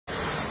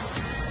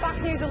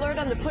Fox News alert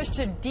on the push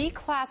to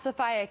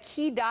declassify a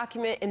key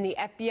document in the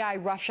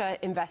FBI Russia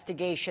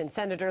investigation.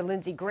 Senator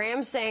Lindsey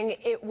Graham saying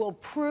it will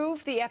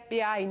prove the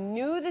FBI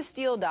knew the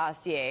Steele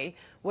dossier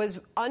was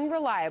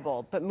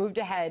unreliable, but moved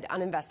ahead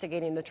on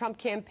investigating the Trump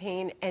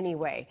campaign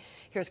anyway.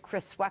 Here's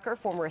Chris Swecker,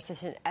 former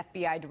assistant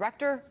FBI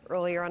director,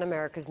 earlier on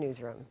America's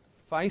Newsroom.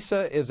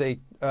 FISA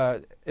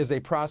is a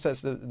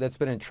process that's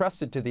been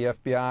entrusted to the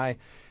FBI.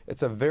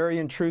 It's a very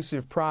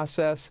intrusive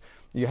process.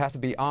 You have to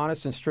be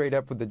honest and straight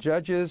up with the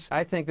judges.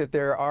 I think that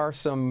there are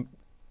some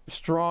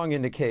strong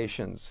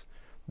indications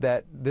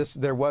that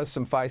there was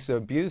some FISA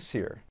abuse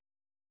here.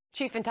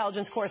 Chief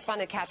Intelligence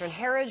Correspondent Catherine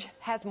Herridge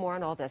has more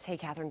on all this. Hey,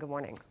 Catherine, good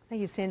morning. Thank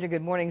you, Sandra.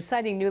 Good morning.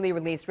 Citing newly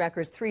released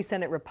records, 3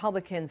 Senate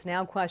Republicans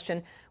now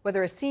question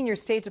whether a senior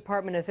State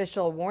Department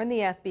official warned the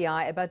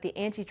FBI about the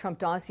anti-Trump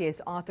dossier's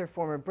author,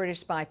 former British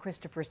spy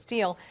Christopher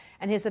Steele,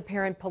 and his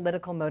apparent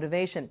political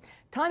motivation.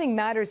 Timing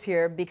matters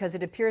here because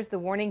it appears the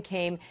warning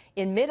came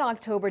in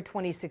mid-October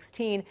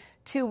 2016,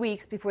 2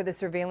 weeks before the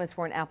surveillance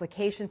warrant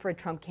application for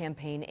Trump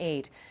campaign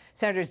aid.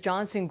 Senators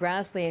Johnson,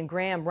 Grassley, and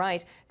Graham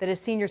write that a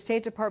senior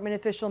State Department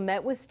official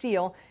met with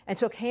Steele and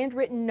took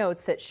handwritten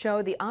notes that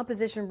show the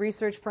opposition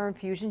research firm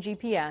Fusion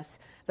GPS,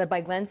 led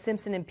by Glenn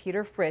Simpson and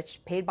Peter Fritsch,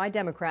 paid by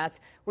Democrats,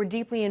 were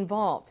deeply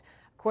involved.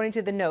 According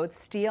to the notes,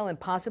 Steele and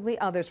possibly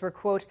others were,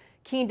 quote,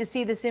 keen to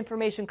see this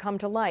information come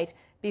to light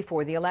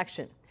before the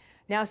election.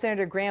 Now,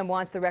 Senator Graham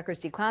wants the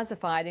records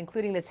declassified,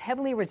 including this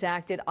heavily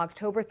redacted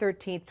October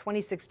 13,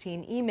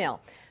 2016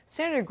 email.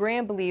 Senator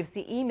Graham believes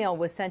the email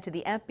was sent to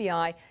the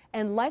FBI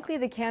and likely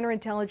the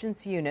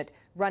counterintelligence unit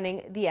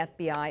running the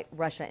FBI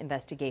Russia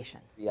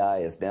investigation. The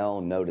FBI is now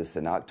on notice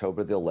in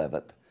October the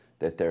 11th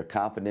that their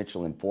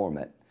confidential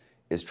informant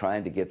is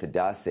trying to get the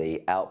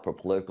dossier out for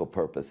political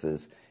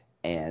purposes,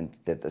 and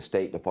that the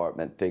State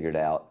Department figured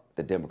out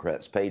the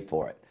Democrats paid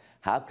for it.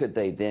 How could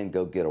they then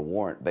go get a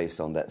warrant based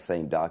on that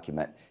same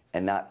document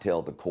and not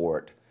tell the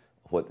court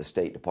what the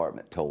State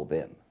Department told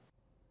them?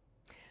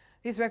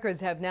 These records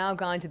have now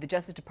gone to the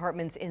Justice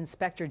Department's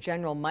Inspector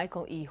General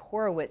Michael E.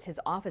 Horowitz. His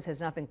office has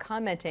not been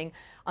commenting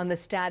on the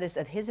status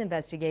of his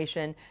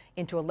investigation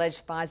into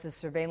alleged FISA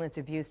surveillance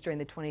abuse during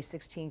the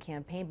 2016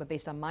 campaign. But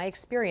based on my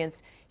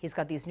experience, he's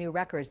got these new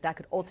records that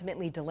could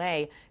ultimately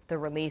delay the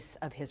release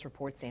of his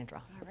report,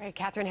 Sandra. All right,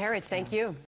 Catherine Herridge, thank you.